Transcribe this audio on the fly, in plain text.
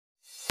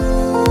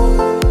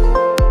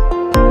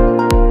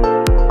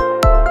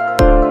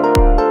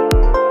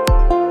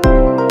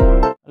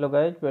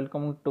guys,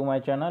 welcome to my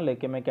channel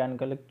AK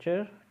Mechanical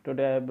Lecture.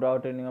 Today I have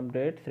brought a new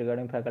updates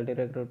regarding faculty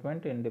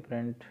recruitment in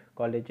different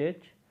colleges.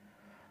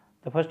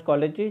 The first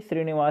college is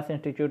Srinivas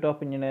Institute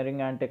of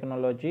Engineering and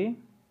Technology.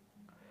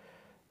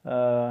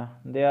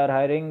 They are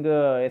hiring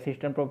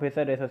assistant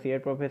professor,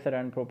 associate professor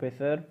and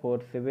professor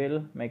for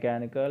civil,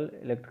 mechanical,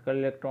 electrical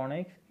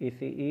electronics,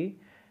 ECE,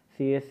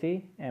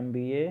 CSE,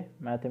 MBA,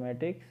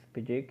 mathematics,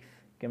 physics,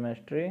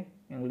 chemistry,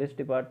 English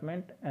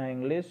departments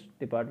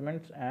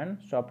and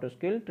soft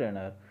skill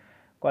trainer.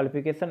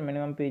 Qualification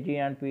minimum PG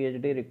and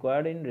PhD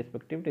required in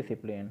respective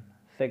discipline.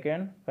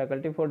 Second,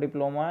 faculty for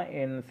diploma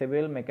in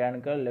civil,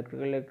 mechanical,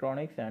 electrical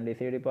electronics and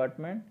ECE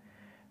department.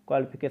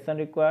 Qualification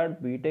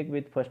required BTech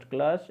with first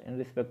class in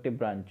respective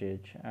branches.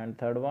 And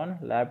third one,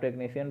 lab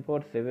technician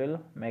for civil,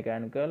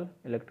 mechanical,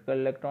 electrical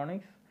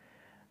electronics,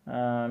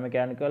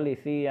 mechanical,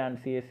 ECE and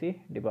CSE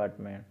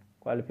department.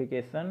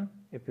 Qualification,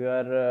 if you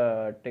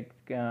are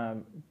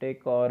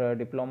tech or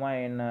diploma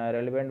in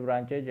relevant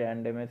branches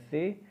and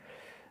MSc,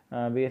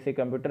 BSc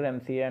computer,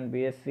 MCA and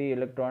BSc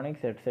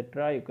electronics,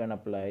 etc., you can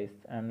apply.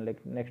 And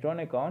next one,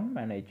 account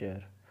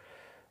manager.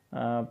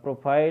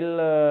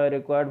 Profile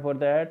required for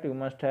that, you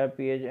must have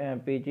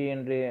PG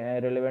in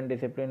relevant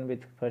discipline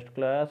with first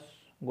class,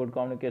 good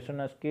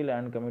communication skill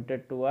and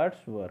committed towards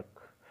work.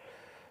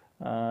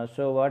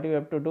 So what you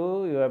have to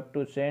do, you have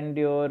to send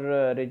your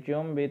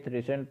resume with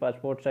recent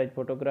passport size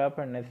photograph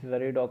and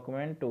necessary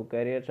document to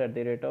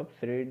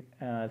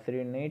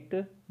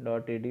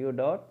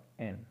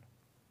careers@srineet.edu.in.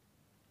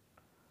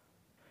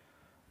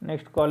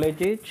 Next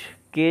college is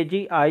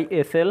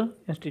KGISL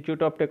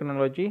Institute of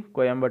Technology,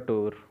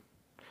 Coimbatore.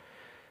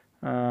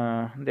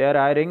 They are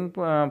hiring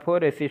for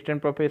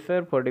assistant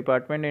professor for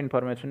department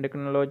information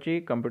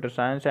technology, computer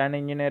science and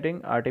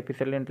engineering,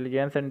 artificial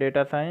intelligence and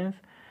data science.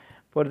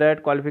 For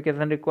that,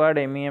 qualification required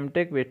MEM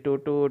Tech with 2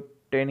 to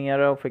 10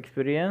 years of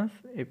experience.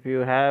 If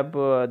you have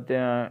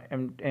the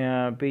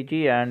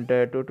PG and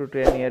 2 to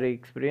 10 year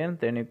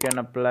experience, then you can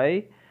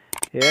apply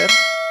here.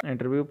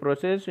 Interview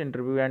process,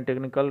 interview and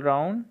technical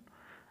round.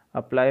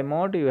 Apply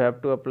mode, you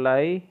have to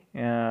apply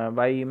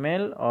by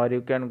email, or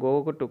you can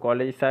go to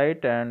college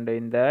site and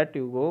in that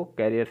you go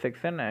career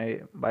section.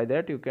 By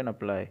that you can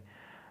apply.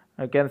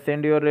 You can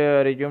send your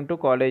resume to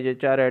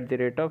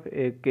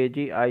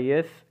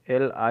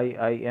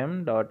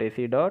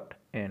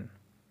collegehr@kgislim.ac.in.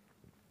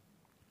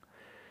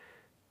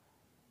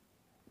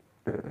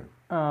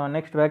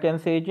 Next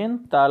vacancy is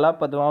in Tala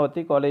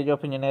Padmavati College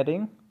of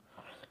Engineering,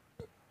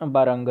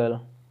 Barangal.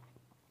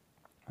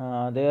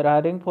 They are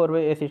hiring for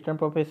assistant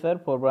professor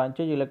for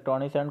branches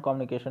electronics and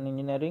communication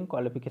engineering.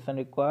 Qualification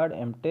required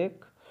MTech.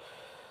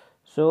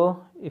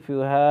 So if you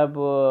have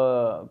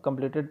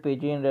completed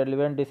PG in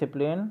relevant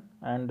discipline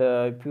and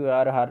if you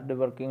are hard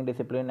working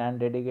discipline and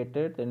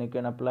dedicated, then you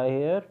can apply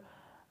here.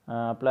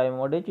 Apply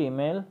mode is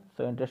email.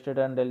 So interested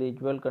and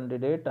eligible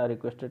candidate are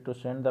requested to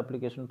send the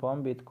application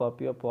form with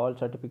copy of all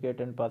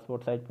certificate and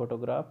passport size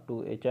photograph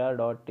to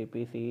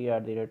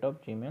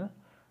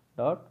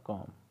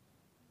hr.tpce@gmail.com.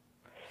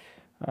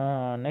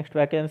 Next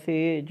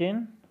vacancy is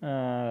in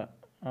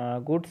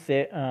Good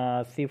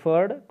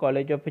Seaford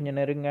College of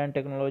Engineering and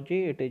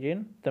Technology. It is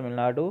in Tamil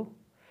Nadu.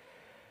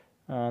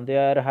 They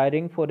are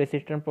hiring for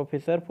assistant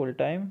professor full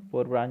time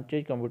for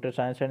branches computer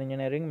science and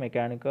engineering,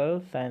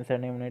 mechanical science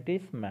and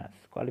humanities,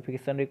 maths.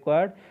 Qualification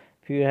required.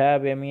 If you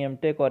have MEM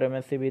Tech or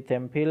MSc with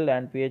MPhil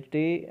and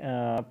PhD,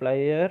 apply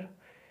here.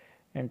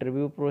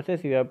 Interview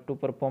process, you have to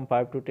perform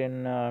 5 to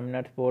 10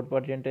 minutes board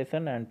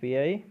presentation and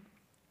PI.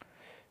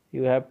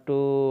 You have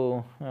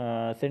to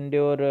send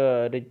your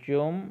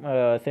resume,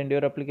 send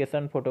your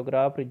application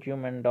photograph,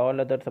 resume and all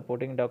other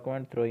supporting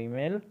documents through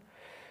email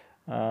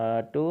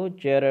to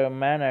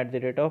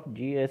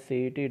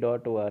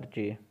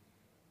chairman@gscet.org.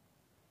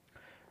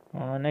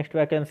 Next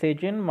vacancy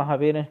is in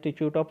Mahavir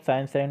Institute of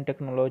Science and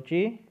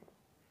Technology,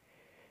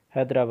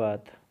 Hyderabad.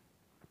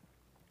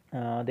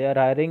 They are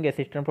hiring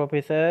assistant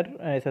professor,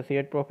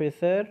 associate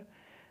professor,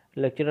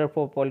 lecturer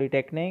for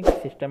polytechnic,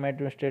 system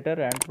administrator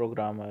and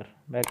programmer.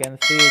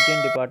 Vacancy is in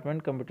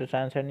department computer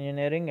science and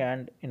engineering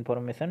and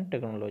information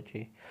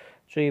technology.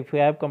 So if you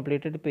have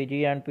completed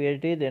PG and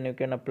PhD, then you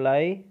can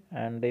apply,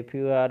 and if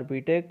you are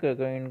BTech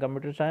in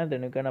computer science,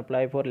 then you can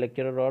apply for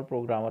lecturer or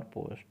programmer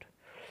post.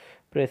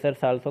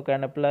 Freshers also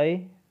can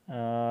apply,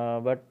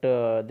 but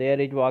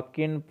there is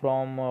walk-in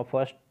from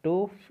 1st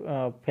to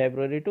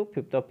February to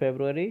 5th of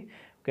February.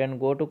 Can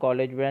go to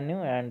college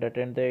venue and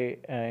attend the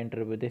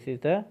interview. This is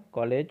the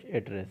college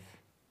address.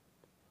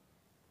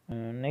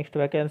 Next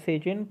vacancy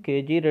is in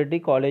KG Reddy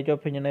College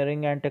of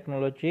Engineering and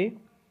Technology,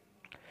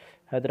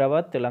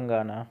 Hyderabad,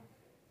 Telangana.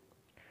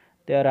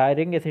 They are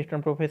hiring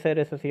assistant professor,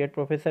 associate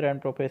professor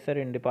and professor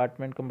in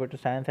department computer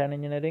science and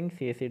engineering,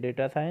 CSE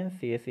data science,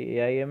 CSE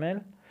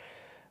AI/ML.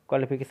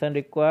 Qualification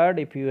required.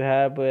 If you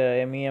have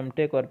MEM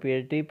Tech or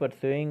PhD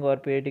pursuing or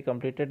PhD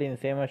completed in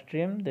same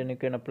stream, then you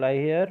can apply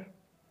here.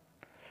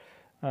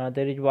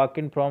 There is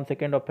walk-in from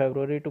 2nd of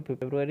February to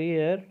February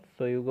here.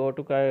 So you go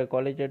to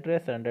college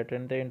address and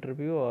attend the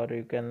interview, or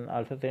you can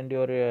also send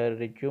your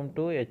resume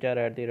to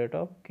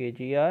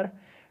hr@kgr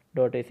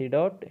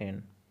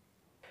ac.in.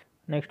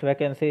 Next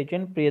vacancy is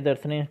in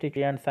Priyadarshini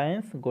Institute and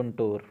Science,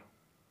 Guntur.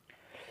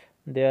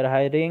 They are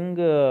hiring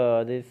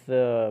this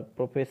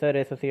professor,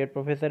 associate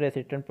professor,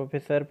 assistant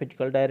professor,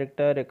 physical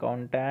director,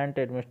 accountant,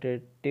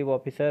 administrative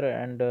officer,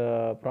 and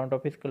front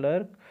office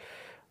clerk.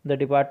 The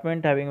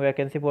department having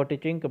vacancy for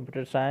teaching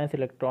computer science,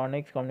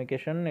 electronics,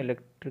 communication,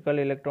 electrical,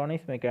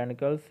 electronics,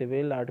 mechanical,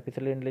 civil,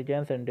 artificial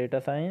intelligence, and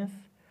data science.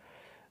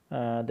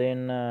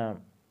 Then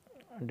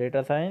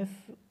data science,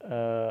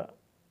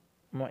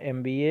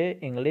 MBA,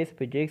 English,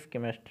 physics,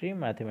 chemistry,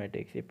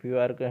 mathematics. If you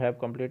are have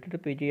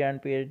completed PG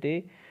and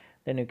PhD,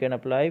 then you can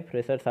apply.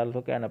 Freshers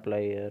also can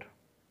apply here.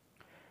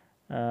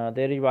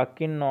 There is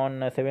walk-in on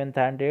 7th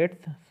and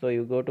 8th, so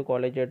you go to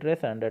college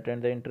address and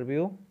attend the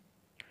interview.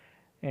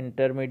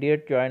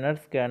 Intermediate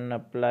joiners can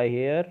apply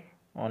here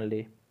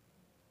only.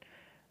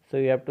 So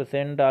you have to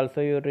send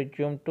also your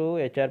resume to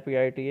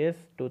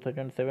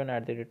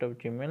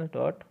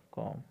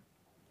hrpits2007@gmail.com.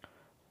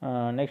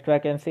 Next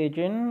vacancy is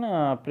in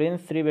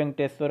Prince Sri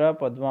Venkateswara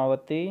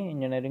Padmavati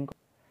Engineering.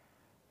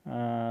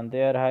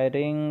 They are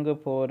hiring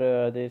for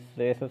this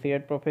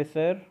associate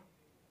professor.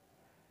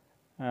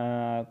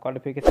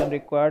 Qualification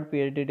required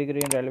PhD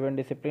degree in relevant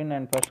discipline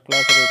and first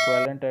class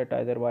equivalent at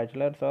either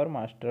bachelor's or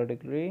master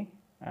degree,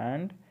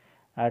 and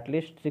at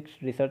least 6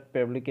 research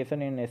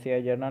publication in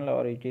ACI journal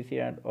or EGC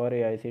and or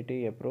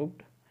AICT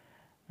approved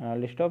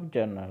list of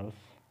journals.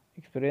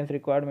 Experience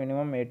required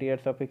minimum 8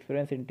 years of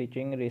experience in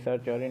teaching,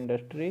 research or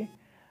industry,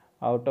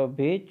 out of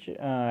which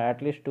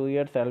at least 2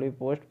 years shall be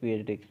post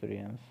PhD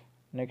experience.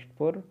 Next,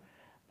 for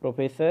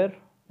professor,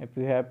 if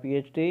you have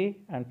PhD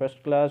and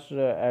first class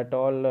at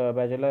all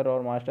bachelor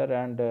or master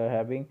and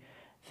having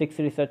 6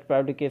 research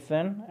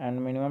publication and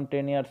minimum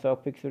 10 years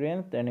of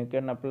experience, then you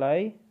can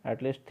apply.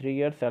 At least 3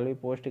 years shall be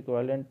post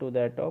equivalent to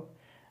that of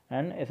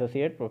an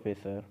associate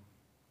professor.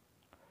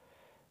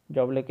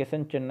 Job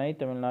location Chennai,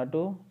 Tamil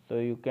Nadu. So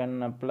you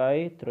can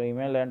apply through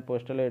email and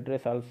postal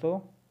address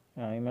also.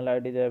 Email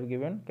ID they have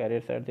given,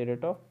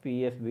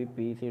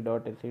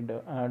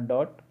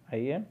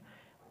 careers@psbpec.ac.in.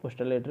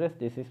 Postal address,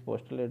 this is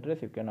postal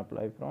address, you can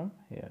apply from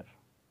here.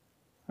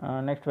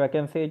 Next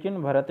vacancy is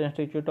in Bharat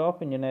Institute of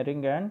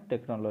Engineering and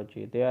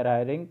Technology. They are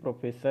hiring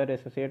professor,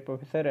 associate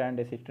professor and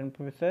assistant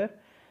professor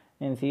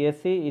in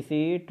CSC,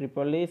 ECE,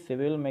 EEE,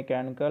 civil,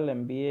 mechanical,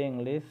 MBA,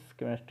 English,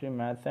 chemistry,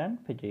 maths and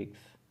physics.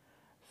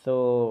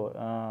 So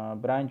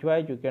branch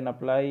wise you can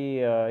apply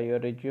your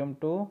resume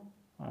to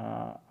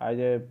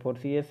either for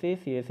CSC,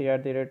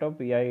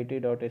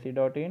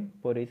 csc@bit.ac.in,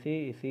 for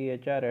EC,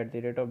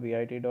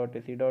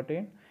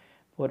 echr@bit.ac.in,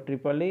 for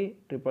EEE,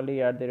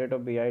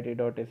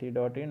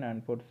 EEE@bit.ac.in,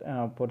 and for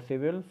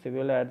civil,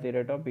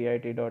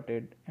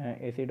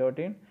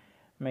 civil@bit.ac.in,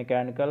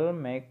 mechanical,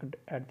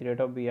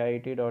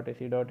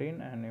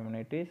 mech@bit.ac.in, and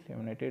humanities,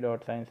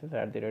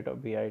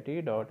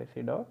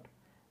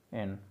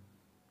 humanity.sciences@bit.ac.in.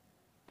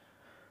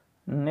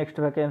 Next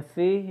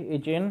vacancy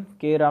is in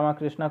K.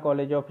 Ramakrishna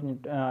College of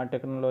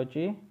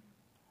Technology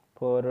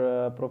for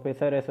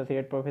professor,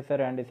 associate professor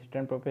and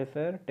assistant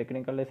professor,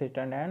 technical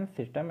assistant and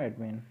system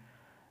admin.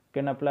 You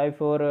can apply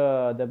for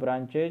the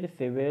branches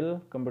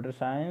civil, computer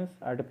science,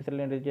 artificial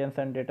intelligence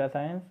and data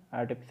science,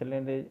 artificial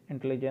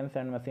intelligence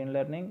and machine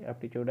learning,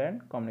 aptitude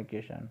and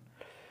communication.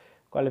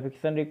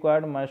 Qualification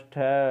required must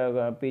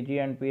have PG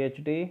and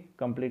PhD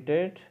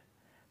completed.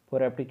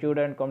 For aptitude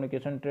and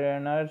communication,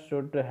 trainers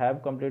should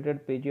have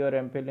completed PG or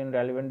MPhil in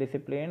relevant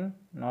discipline.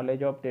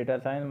 Knowledge of data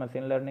science,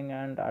 machine learning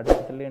and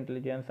artificial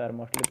intelligence are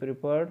mostly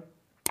preferred.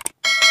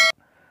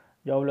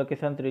 Job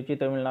location Trichy,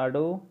 Tamil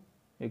Nadu.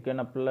 You can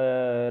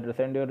apply,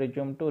 send your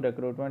resume to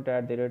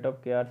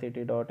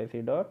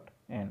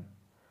recruitment@krct.ac.in.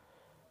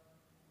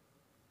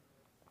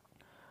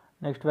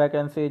 Next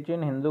vacancy is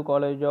in Hindu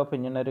College of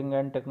Engineering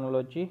and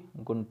Technology,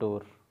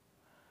 Guntur.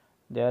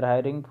 They are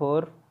hiring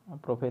for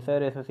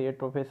professor, associate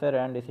professor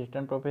and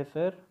assistant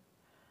professor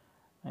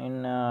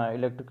in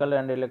electrical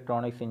and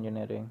electronics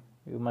engineering.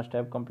 You must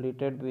have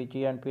completed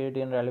PG and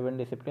PhD in relevant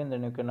discipline,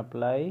 then you can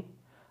apply.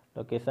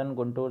 Location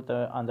Guntur,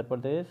 Andhra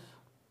Pradesh.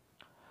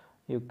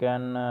 You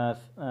can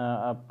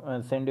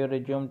send your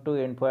resume to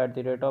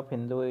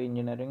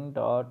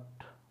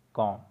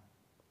info@hinduengineering.com.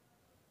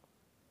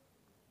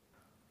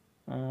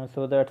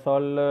 So that's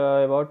all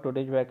about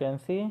today's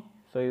vacancy.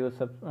 So you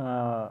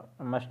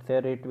must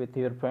share it with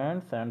your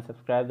friends and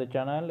subscribe the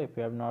channel if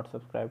you have not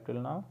subscribed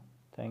till now.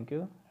 Thank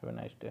you. Have a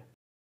nice day.